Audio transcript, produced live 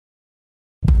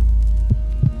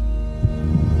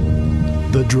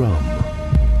The drum.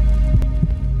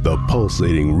 The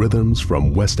pulsating rhythms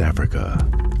from West Africa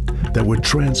that were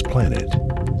transplanted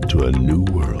to a new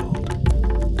world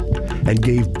and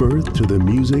gave birth to the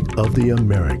music of the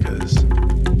Americas.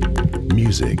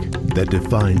 Music that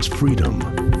defines freedom,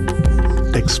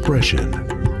 expression,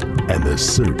 and the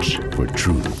search for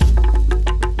truth.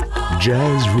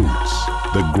 Jazz Roots,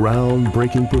 the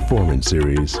groundbreaking performance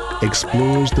series,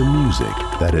 explores the music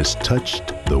that has touched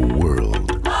the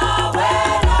world.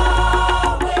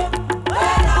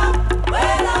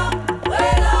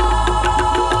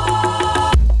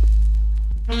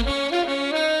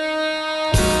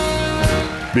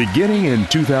 Beginning in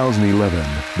 2011,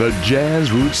 the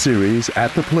Jazz Roots series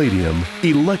at the Palladium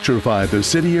electrified the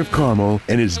city of Carmel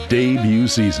in its debut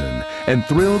season and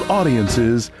thrilled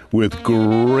audiences with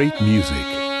great music.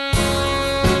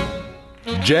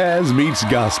 Jazz meets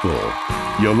gospel,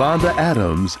 Yolanda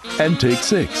Adams and Take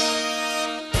 6.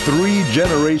 3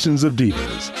 generations of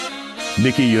divas,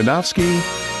 Nikki Yanofsky,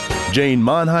 Jane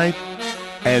Monheit,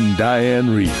 and Diane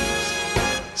Reeves.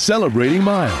 Celebrating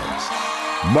Miles,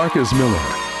 Marcus Miller,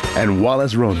 and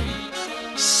Wallace Roney.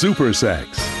 Super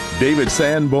Sax, David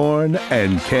Sanborn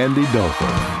and Candy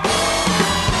Dulfer.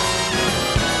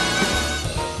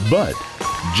 But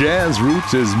Jazz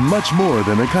Roots is much more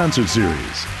than a concert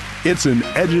series. It's an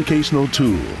educational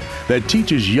tool that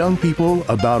teaches young people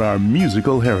about our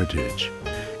musical heritage.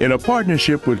 In a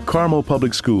partnership with Carmel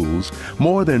Public Schools,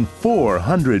 more than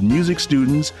 400 music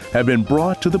students have been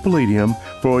brought to the Palladium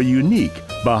for a unique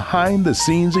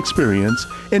behind-the-scenes experience,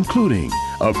 including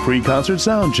a pre-concert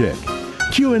sound check,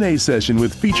 Q&A session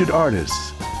with featured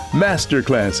artists, master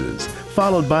classes,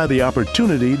 followed by the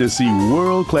opportunity to see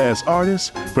world-class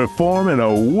artists perform in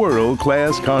a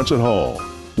world-class concert hall.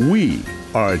 We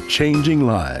are changing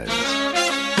lives.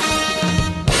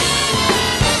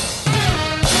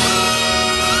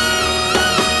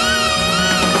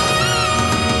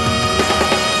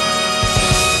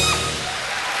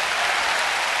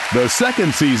 The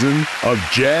second season of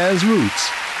Jazz Roots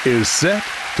is set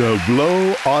to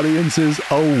blow audiences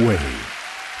away.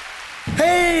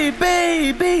 Hey,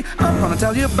 baby, I'm gonna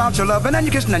tell you about your loving and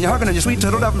your kissing and your hugging and your sweet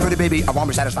turtle loving, pretty baby. I want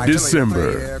me satisfied.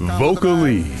 December,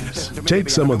 Vocalese. Take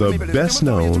some of the best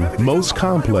known, most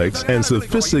complex, and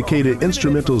sophisticated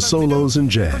instrumental solos in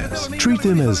jazz. Treat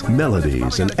them as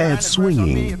melodies and add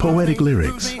swinging, poetic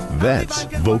lyrics. That's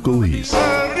Vocalese.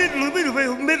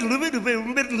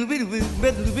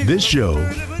 This show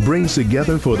brings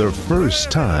together for the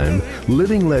first time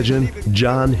living legend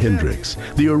Jon Hendricks,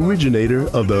 the originator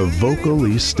of the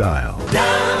Vocalese style.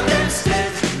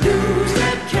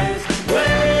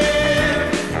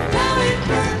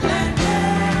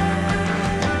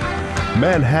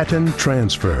 Manhattan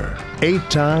Transfer,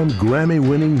 8-time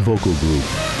Grammy-winning vocal group.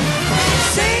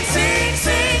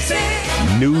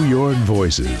 New York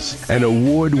Voices, an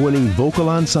award-winning vocal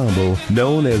ensemble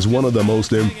known as one of the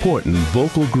most important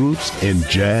vocal groups in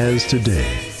jazz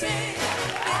today.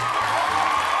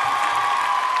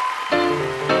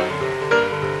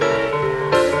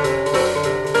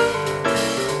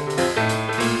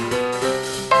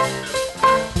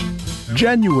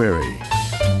 January.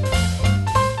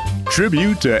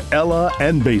 Tribute to Ella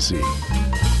and Basie.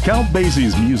 Count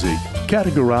Basie's music,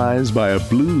 categorized by a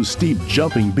blues-steep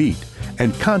jumping beat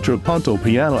and contrapuntal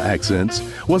piano accents,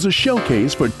 was a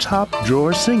showcase for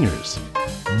top-drawer singers.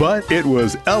 But it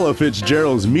was Ella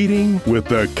Fitzgerald's meeting with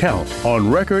the Count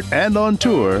on record and on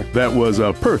tour that was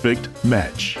a perfect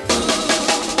match.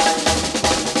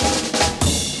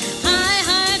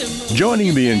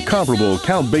 Joining the incomparable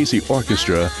Count Basie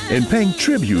Orchestra in paying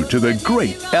tribute to the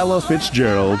great Ella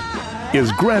Fitzgerald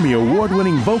is Grammy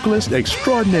Award-winning vocalist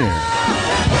extraordinaire,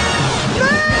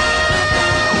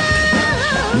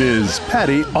 Ms.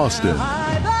 Patti Austin.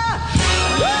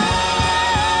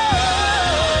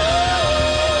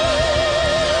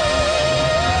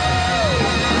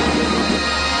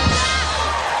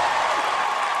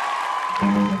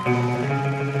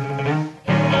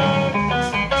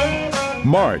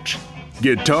 March,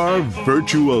 Guitar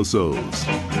Virtuosos.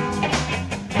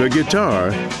 The guitar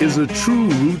is a true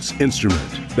roots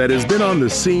instrument that has been on the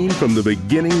scene from the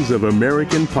beginnings of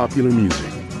American popular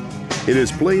music. It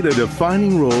has played a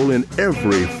defining role in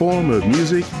every form of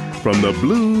music, from the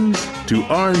blues to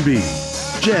R&B,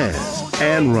 jazz,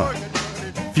 and rock.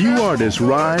 Few artists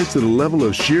rise to the level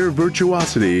of sheer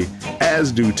virtuosity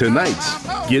as do tonight's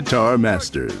guitar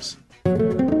masters.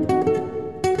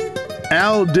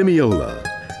 Al Di Meola,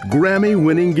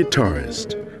 Grammy-winning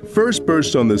guitarist, first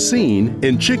burst on the scene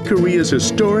in Chick Corea's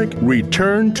historic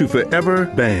Return to Forever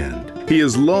band. He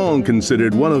is long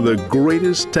considered one of the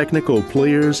greatest technical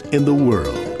players in the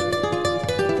world.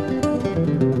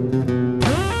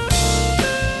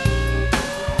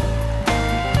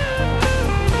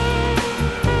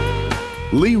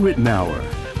 Rittenauer,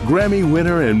 Grammy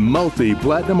winner and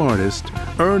multi-platinum artist,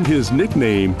 earned his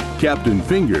nickname Captain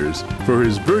Fingers for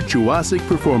his virtuosic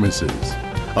performances.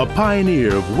 A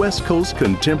pioneer of West Coast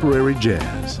contemporary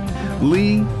jazz,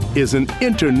 Lee is an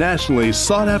internationally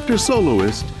sought-after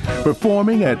soloist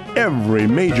performing at every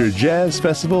major jazz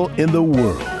festival in the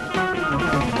world.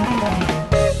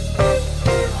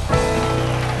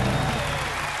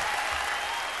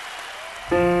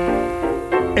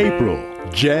 April,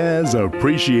 Jazz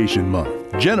Appreciation Month.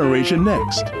 Generation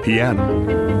Next, piano.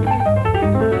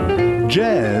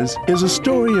 Jazz is a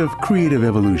story of creative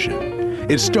evolution.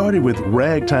 It started with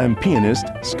ragtime pianist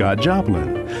Scott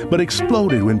Joplin, but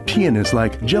exploded when pianists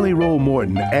like Jelly Roll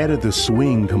Morton added the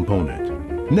swing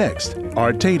component. Next,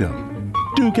 Art Tatum,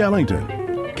 Duke Ellington,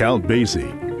 Count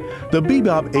Basie. The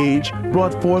bebop age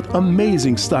brought forth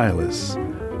amazing stylists: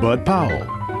 Bud Powell,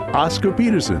 Oscar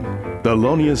Peterson,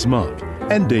 Thelonious Monk,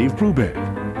 and Dave Brubeck.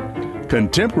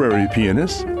 Contemporary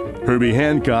pianists Herbie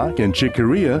Hancock and Chick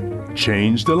Corea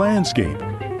changed the landscape.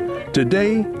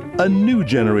 Today, a new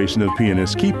generation of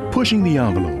pianists keep pushing the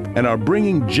envelope and are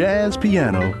bringing jazz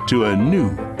piano to a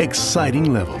new,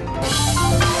 exciting level.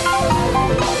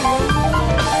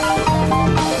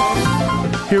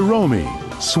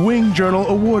 Hiromi, Swing Journal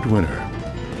Award winner.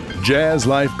 Jazz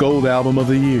Life Gold Album of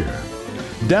the Year.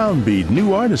 Downbeat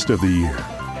New Artist of the Year.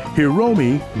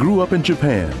 Hiromi grew up in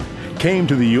Japan, came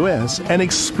to the U.S., and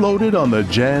exploded on the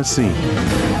jazz scene.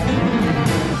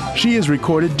 She has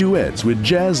recorded duets with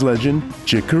jazz legend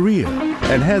Chick Corea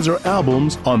and has her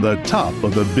albums on the top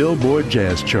of the Billboard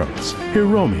Jazz charts.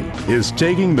 Hiromi is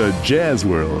taking the jazz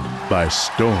world by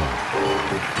storm.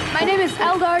 My name is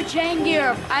Eldar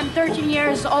Jangir. I'm 13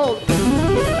 years old.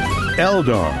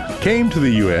 Eldar came to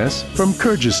the U.S. from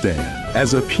Kyrgyzstan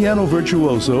as a piano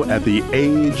virtuoso at the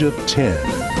age of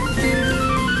 10.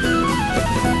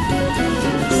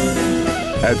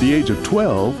 At the age of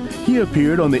 12, he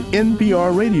appeared on the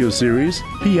NPR radio series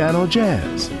Piano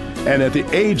Jazz. And at the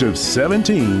age of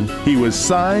 17, he was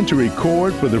signed to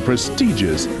record for the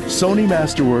prestigious Sony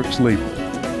Masterworks label.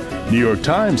 New York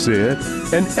Times said,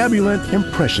 an ebullient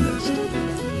impressionist.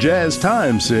 Jazz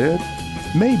Times said,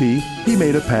 maybe he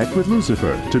made a pact with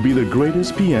Lucifer to be the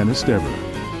greatest pianist ever.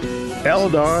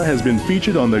 Eldar has been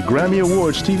featured on the Grammy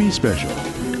Awards TV special,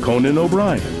 Conan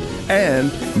O'Brien.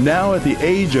 And now at the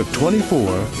age of 24,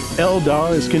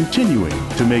 Eldar is continuing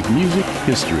to make music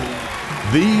history.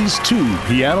 These two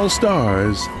piano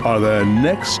stars are the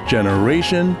next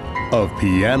generation of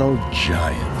piano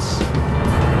giants.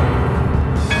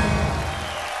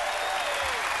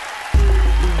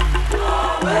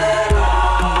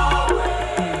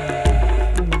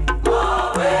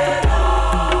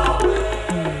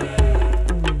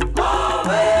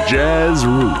 Jazz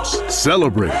Roots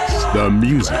celebrates the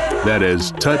music that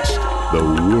has touched the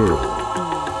world.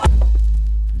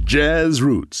 Jazz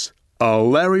Roots, a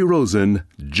Larry Rosen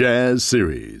jazz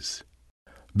series.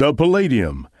 The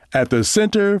Palladium at the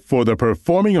Center for the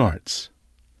Performing Arts.